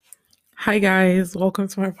Hi guys, welcome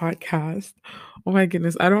to my podcast. Oh my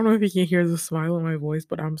goodness, I don't know if you can hear the smile in my voice,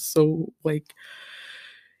 but I'm so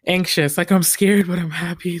anxious. Like I'm scared, but I'm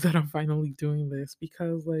happy that I'm finally doing this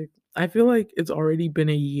because I feel like it's already been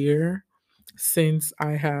a year since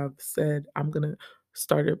I have said I'm going to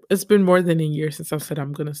start it. It's been more than a year since I've said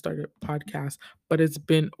I'm going to start a podcast, but it's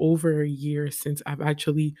been over a year since I've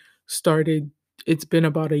actually started. It's been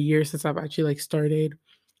about a year since I've actually started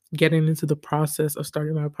getting into the process of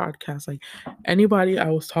starting my podcast. Like anybody I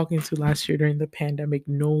was talking to last year during the pandemic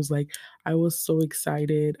knows I was so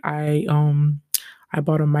excited. I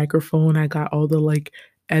bought a microphone. I got all the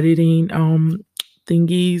editing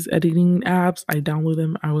thingies, editing apps. I downloaded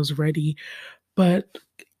them. I was ready. But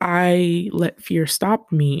I let fear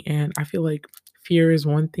stop me, and I feel like fear is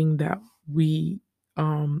one thing that we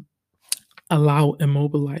um allow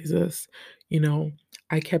immobilize us. You know,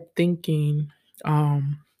 I kept thinking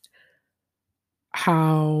um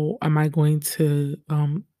how am I going to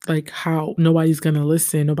how nobody's gonna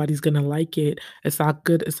listen, nobody's gonna like it. It's not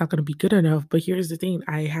good, it's not gonna be good enough. But here's the thing,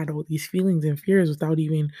 I had all these feelings and fears without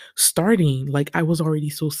even starting. Like I was already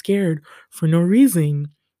so scared for no reason,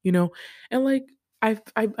 you know? And I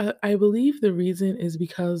believe the reason is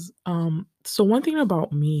because so one thing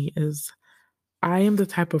about me is I am the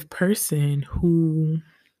type of person who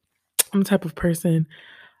I'm the type of person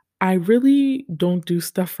I really don't do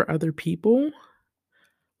stuff for other people.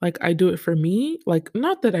 Like, I do it for me, like,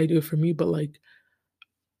 not that I do it for me, but,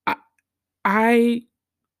 I I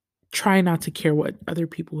try not to care what other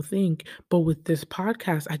people think, but with this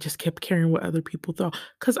podcast, I just kept caring what other people thought.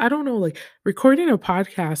 Cause I don't know, recording a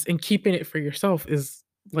podcast and keeping it for yourself is,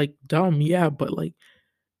 dumb, yeah, but,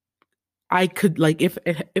 I could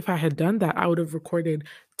if I had done that, I would have recorded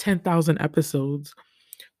 10,000 episodes,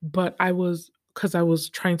 but cause I was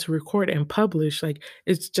trying to record and publish, it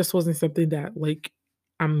just wasn't something that,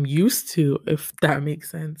 I'm used to, if that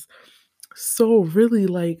makes sense. So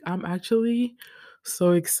really, I'm actually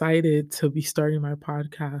so excited to be starting my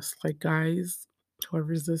podcast. Like, guys,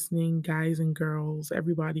 whoever's listening, guys and girls,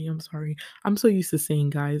 everybody, I'm sorry. I'm so used to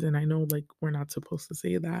saying guys, and I know we're not supposed to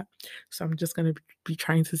say that. So I'm just gonna be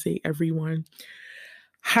trying to say everyone.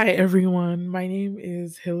 Hi everyone. My name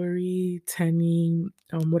is Hillary Tenny.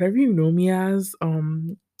 Whatever you know me as.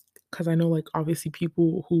 Because I know obviously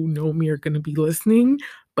people who know me are gonna be listening,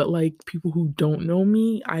 but people who don't know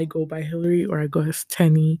me, I go by Hillary or I go as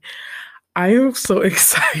Tenny. I am so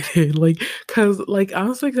excited, cause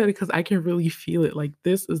I'm so excited because I can really feel it. Like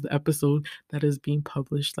this is the episode that is being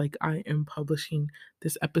published. Like I am publishing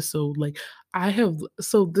this episode. Like I have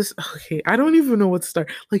so this okay, I don't even know what to start.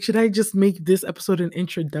 Like, should I just make this episode an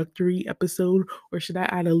introductory episode or should I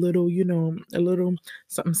add a little, a little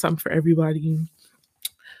something something for everybody?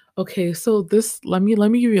 Okay, so this let me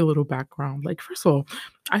give you a little background. Like, first of all,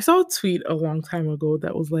 I saw a tweet a long time ago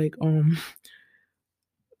that was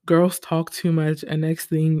girls talk too much and next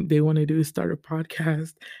thing they want to do is start a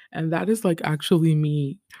podcast. And that is actually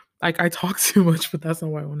me. Like I talk too much, but that's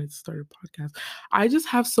not why I wanted to start a podcast. I just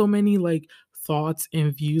have so many thoughts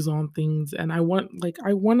and views on things and I want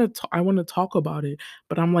to talk about it,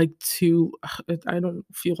 but I'm too I don't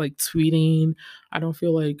feel like tweeting. I don't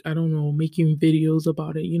feel like I don't know making videos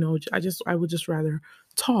about it, I would just rather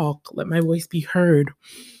talk, let my voice be heard.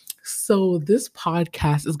 So this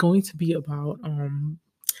podcast is going to be about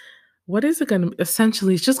what is it gonna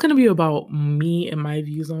essentially, it's just gonna be about me and my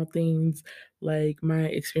views on things, like my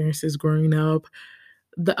experiences growing up.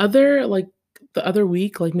 The other the other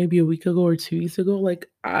week, like maybe a week ago or 2 weeks ago,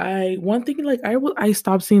 I one thing I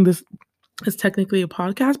stopped seeing this as technically a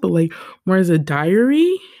podcast, but more as a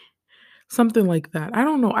diary, something like that. I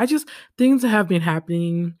don't know. I just things that have been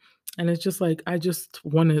happening, and it's just I just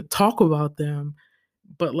want to talk about them,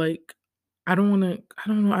 but I don't want to. I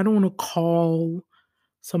don't know. I don't want to call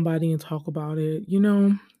somebody and talk about it.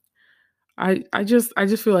 I just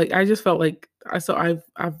feel like I just felt like I so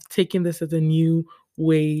I've taken this as a new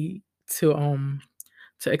way to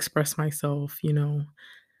express myself.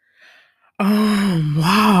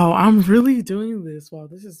 Wow, I'm really doing this. Wow,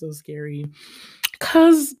 this is so scary.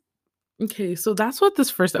 Cause okay, so that's what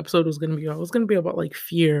this first episode was gonna be about. It was gonna be about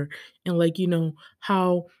fear and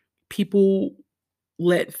how people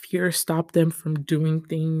let fear stop them from doing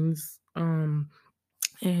things.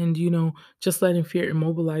 And just letting fear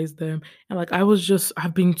immobilize them. And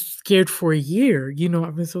I've been scared for a year.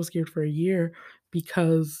 I've been so scared for a year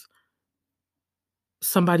because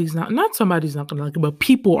somebody's not gonna like it, but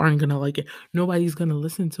people aren't gonna like it. Nobody's gonna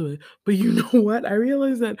listen to it. But you know what? I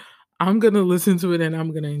realized that I'm gonna listen to it and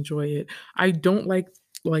I'm gonna enjoy it. I don't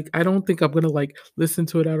I don't think I'm gonna listen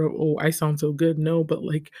to it out of, oh, I sound so good. No, but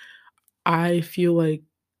I feel like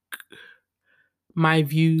my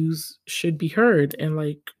views should be heard, and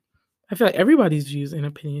like I feel like everybody's views and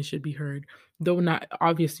opinions should be heard. Though not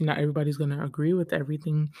obviously not everybody's gonna agree with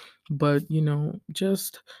everything, but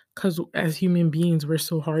just because as human beings we're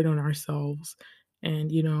so hard on ourselves,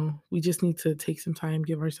 and we just need to take some time,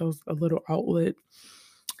 give ourselves a little outlet.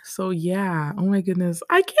 So yeah, oh my goodness,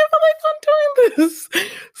 I can't believe I'm doing this.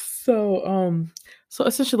 So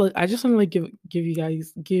essentially, like, I just want to like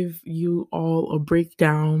give you all a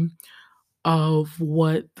breakdown of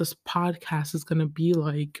what this podcast is gonna be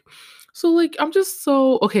like. So like I'm just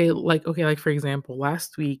so like for example,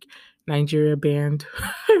 last week Nigeria banned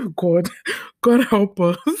God God help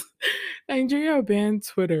us. Nigeria banned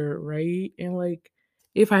Twitter, right? And like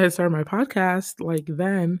if I had started my podcast like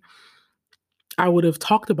then I would have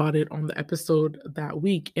talked about it on the episode that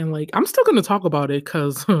week, and like I'm still gonna talk about it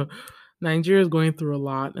because Nigeria is going through a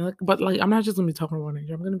lot. And, like, but like I'm not just gonna be talking about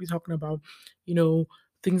Nigeria. I'm gonna be talking about, you know,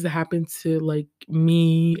 things that happen to like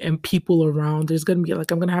me and people around. There's gonna be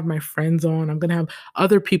like I'm gonna have my friends on. I'm gonna have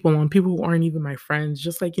other people on, people who aren't even my friends,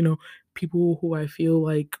 just like people who I feel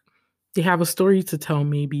like they have a story to tell,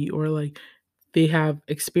 maybe, or like they have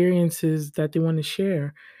experiences that they want to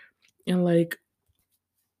share, and like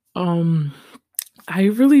um I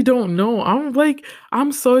really don't know.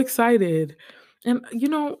 I'm so excited. And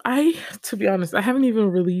I to be honest, I haven't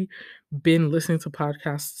even really been listening to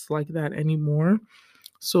podcasts like that anymore.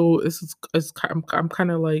 So I'm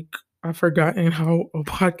kind of like I've forgotten how a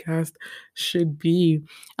podcast should be.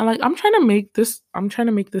 And like I'm trying to make this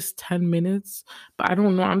 10 minutes, but I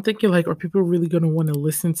don't know. I'm thinking like are people really going to want to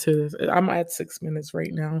listen to this? I'm at 6 minutes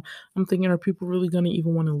right now. I'm thinking are people really going to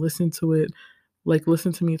even want to listen to it? Like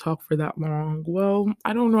listen to me talk for that long. Well,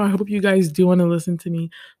 I don't know. I hope you guys do want to listen to me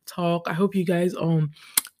talk. I hope you guys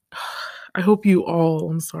I hope you all,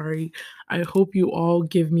 I'm sorry. I hope you all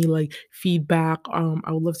give me like feedback. I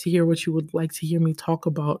would love to hear what you would like to hear me talk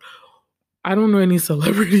about. I don't know any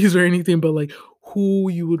celebrities or anything, but like who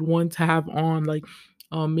you would want to have on, like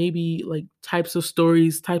maybe like types of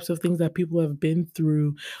stories, types of things that people have been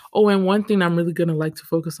through. Oh, and one thing I'm really gonna like to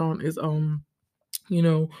focus on is you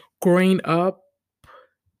know, growing up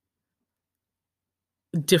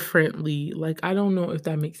differently. Like, I don't know if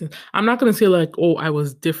that makes sense. I'm not gonna say like, oh, I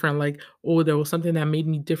was different, like, oh, there was something that made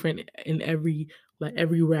me different in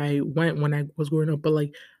everywhere I went when I was growing up, but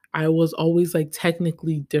like I was always like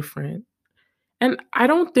technically different. And I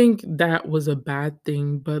don't think that was a bad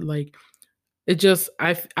thing, but like it just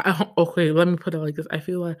okay, let me put it like this. I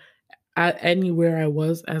feel like at anywhere I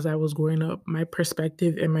was as I was growing up, my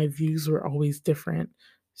perspective and my views were always different.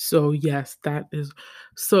 So yes, that is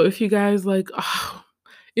so if you guys like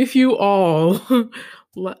if you all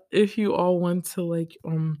if you all want to like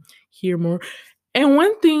hear more. And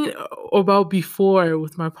one thing about before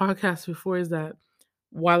with my podcast before is that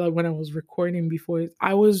when I was recording before,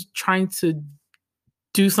 I was trying to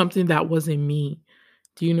do something that wasn't me.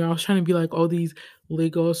 Do you know? I was trying to be like all these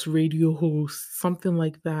Lagos radio hosts, something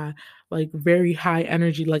like that, like very high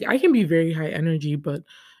energy. Like I can be very high energy, but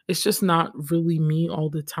it's just not really me all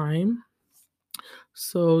the time.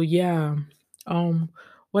 So yeah. Um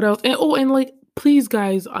what else? And like please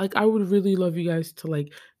guys, like I would really love you guys to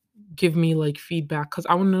like give me like feedback because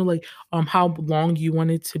I want to know like how long you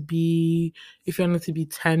want it to be. If you want it to be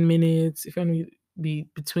 10 minutes, if you want it to be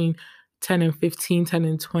between 10 and 15, 10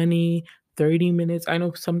 and 20, 30 minutes. I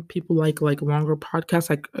know some people like longer podcasts.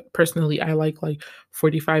 Like personally I like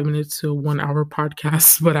 45 minutes to 1 hour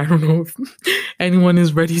podcasts, but I don't know if anyone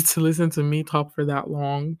is ready to listen to me talk for that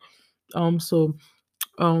long. So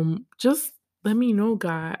just let me know,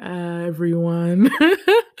 guy, everyone.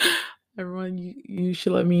 Everyone, you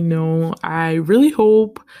should let me know. I really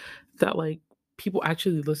hope that like people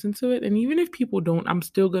actually listen to it, and even if people don't, I'm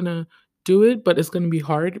still gonna do it. But it's gonna be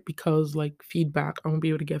hard because like feedback, I won't be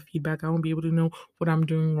able to get feedback. I won't be able to know what I'm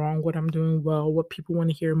doing wrong, what I'm doing well, what people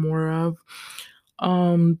want to hear more of.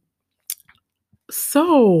 Um.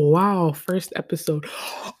 So wow, first episode.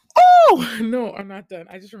 Oh no, I'm not done.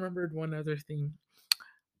 I just remembered one other thing.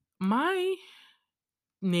 My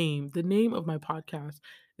the name of my podcast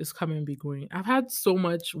is Come and Be Going. I've had so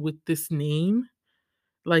much with this name.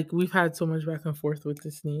 Like we've had so much back and forth with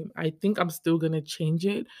this name. I think I'm still gonna change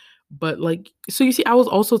it. But like so you see, I was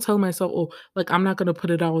also telling myself, oh, like I'm not gonna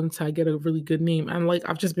put it out until I get a really good name. And like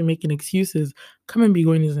I've just been making excuses. Come and Be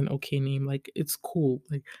Going is an okay name. Like it's cool.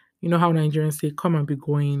 Like you know how Nigerians say come and be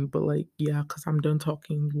going, but like yeah, because I'm done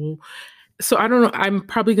talking. Well, so I don't know. I'm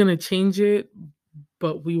probably gonna change it,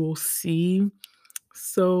 but we will see.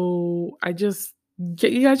 So I just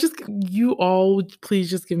yeah, just you all please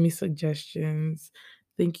just give me suggestions.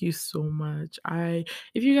 Thank you so much. I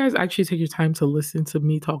If you guys actually take your time to listen to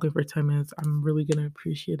me talking for 10 minutes, I'm really gonna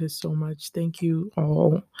appreciate it so much. Thank you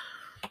all.